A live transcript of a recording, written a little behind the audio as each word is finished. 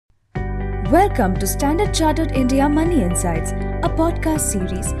Welcome to Standard Chartered India Money Insights, a podcast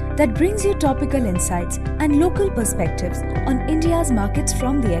series that brings you topical insights and local perspectives on India's markets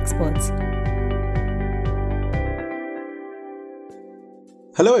from the experts.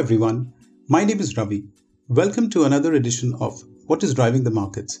 Hello everyone, my name is Ravi. Welcome to another edition of What is Driving the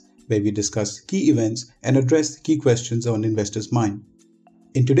Markets, where we discuss key events and address key questions on investors' mind.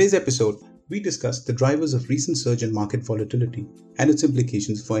 In today's episode, we discuss the drivers of recent surge in market volatility and its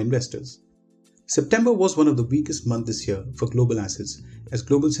implications for investors. September was one of the weakest months this year for global assets, as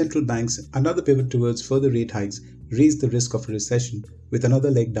global central banks, another pivot towards further rate hikes, raised the risk of a recession with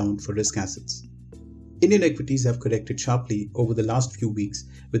another leg down for risk assets. Indian equities have corrected sharply over the last few weeks,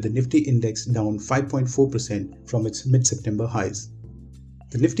 with the Nifty index down 5.4% from its mid-September highs.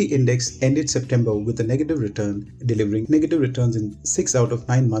 The Nifty index ended September with a negative return, delivering negative returns in 6 out of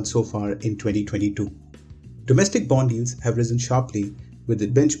 9 months so far in 2022. Domestic bond yields have risen sharply, with the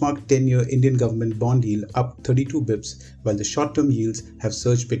benchmark 10-year Indian government bond yield up 32 bips, while the short-term yields have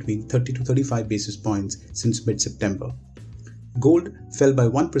surged between 30 to 35 basis points since mid-September. Gold fell by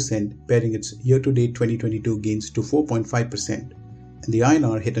 1%, paring its year-to-date 2022 gains to 4.5%, and the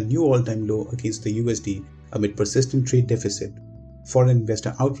INR hit a new all-time low against the USD amid persistent trade deficit, foreign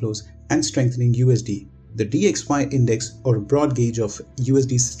investor outflows, and strengthening USD. The DXY index, or a broad gauge of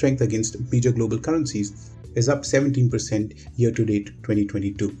USD's strength against major global currencies, is up 17% year-to-date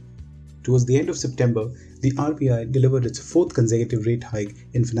 2022. Towards the end of September, the RBI delivered its fourth consecutive rate hike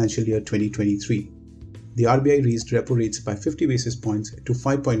in financial year 2023. The RBI raised repo rates by 50 basis points to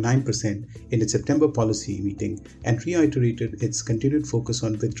 5.9% in its September policy meeting and reiterated its continued focus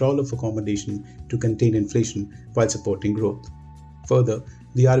on withdrawal of accommodation to contain inflation while supporting growth. Further,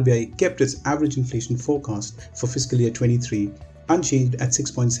 the RBI kept its average inflation forecast for fiscal year 23 unchanged at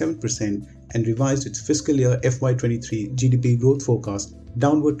 6.7% and revised its fiscal year FY23 GDP growth forecast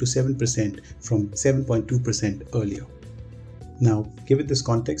downward to 7% from 7.2% earlier. Now, given this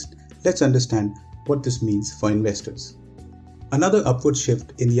context, let's understand what this means for investors. Another upward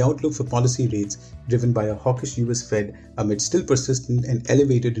shift in the outlook for policy rates, driven by a hawkish US Fed amid still persistent and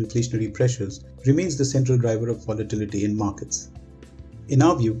elevated inflationary pressures, remains the central driver of volatility in markets. In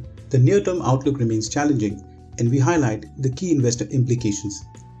our view, the near-term outlook remains challenging, and we highlight the key investor implications.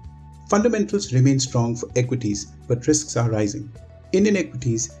 Fundamentals remain strong for equities, but risks are rising. Indian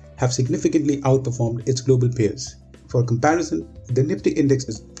equities have significantly outperformed its global peers. For comparison, the Nifty index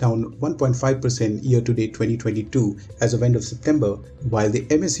is down 1.5% year-to-date 2022 as of end of September, while the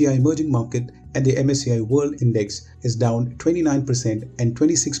MSCI Emerging Market and the MSCI World Index is down 29% and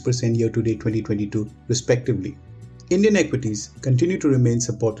 26% year-to-date 2022 respectively. Indian equities continue to remain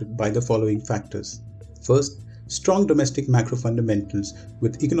supported by the following factors. First, strong domestic macro fundamentals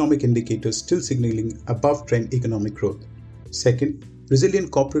with economic indicators still signaling above-trend economic growth. Second,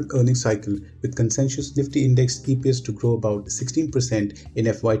 resilient corporate earnings cycle with consensus Nifty index EPS to grow about 16% in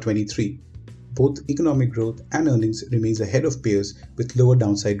FY23. Both economic growth and earnings remains ahead of peers with lower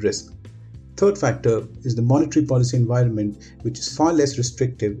downside risk. Third factor is the monetary policy environment, which is far less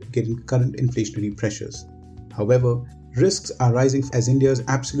restrictive given current inflationary pressures. However, risks are rising as India's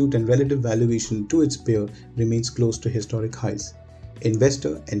absolute and relative valuation to its peer remains close to historic highs.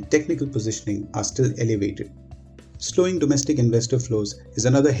 Investor and technical positioning are still elevated. Slowing domestic investor flows is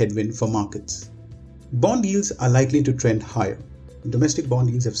another headwind for markets. Bond yields are likely to trend higher. Domestic bond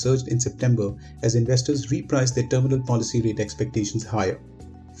yields have surged in September as investors reprice their terminal policy rate expectations higher.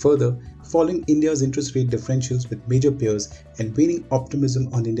 Further, falling India's interest rate differentials with major peers and waning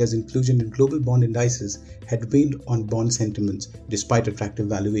optimism on India's inclusion in global bond indices had waned on bond sentiments despite attractive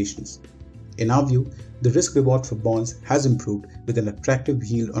valuations. In our view, the risk-reward for bonds has improved with an attractive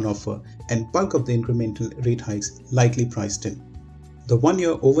yield on offer and bulk of the incremental rate hikes likely priced in. The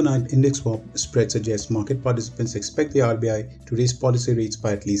one-year overnight index swap spread suggests market participants expect the RBI to raise policy rates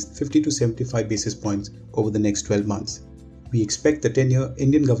by at least 50 to 75 basis points over the next 12 months. We expect the 10-year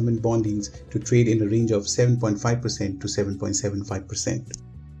Indian government bond yields to trade in a range of 7.5% to 7.75%.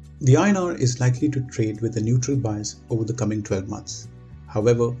 The INR is likely to trade with a neutral bias over the coming 12 months.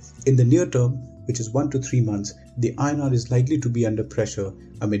 However, in the near term, which is 1 to 3 months, the INR is likely to be under pressure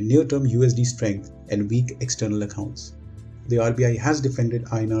amid near-term USD strength and weak external accounts. The RBI has defended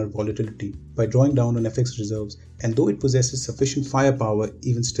INR volatility by drawing down on FX reserves, and though it possesses sufficient firepower,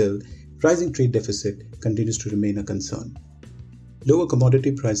 even still, rising trade deficit continues to remain a concern. Lower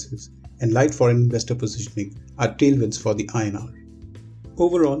commodity prices and light foreign investor positioning are tailwinds for the INR.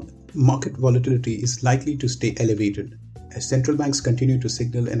 Overall, market volatility is likely to stay elevated as central banks continue to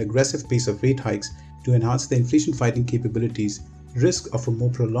signal an aggressive pace of rate hikes to enhance their inflation-fighting capabilities. Risks of a more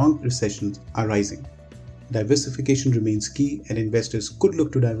prolonged recession are rising. diversification remains key and investors could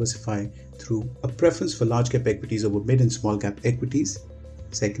look to diversify through a preference for large cap equities over mid and small cap equities.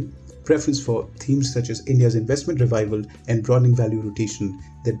 Second, preference for themes such as India's investment revival and broadening value rotation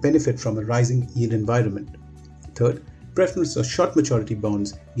that benefit from a rising yield environment. Third, preference for short maturity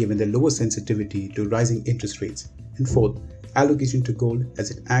bonds given their lower sensitivity to rising interest rates. And fourth, allocation to gold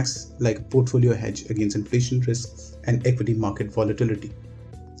as it acts like a portfolio hedge against inflation risks and equity market volatility.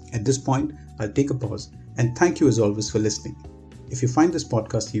 At this point, I'll take a pause and thank you as always for listening. If you find this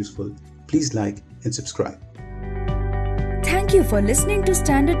podcast useful, please like and subscribe. Thank you for listening to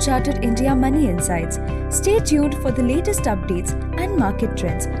Standard Chartered India Money Insights. Stay tuned for the latest updates and market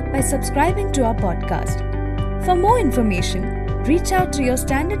trends by subscribing to our podcast. For more information, reach out to your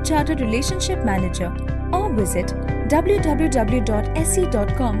Standard Chartered Relationship Manager or visit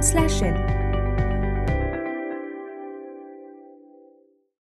www.se.com/in.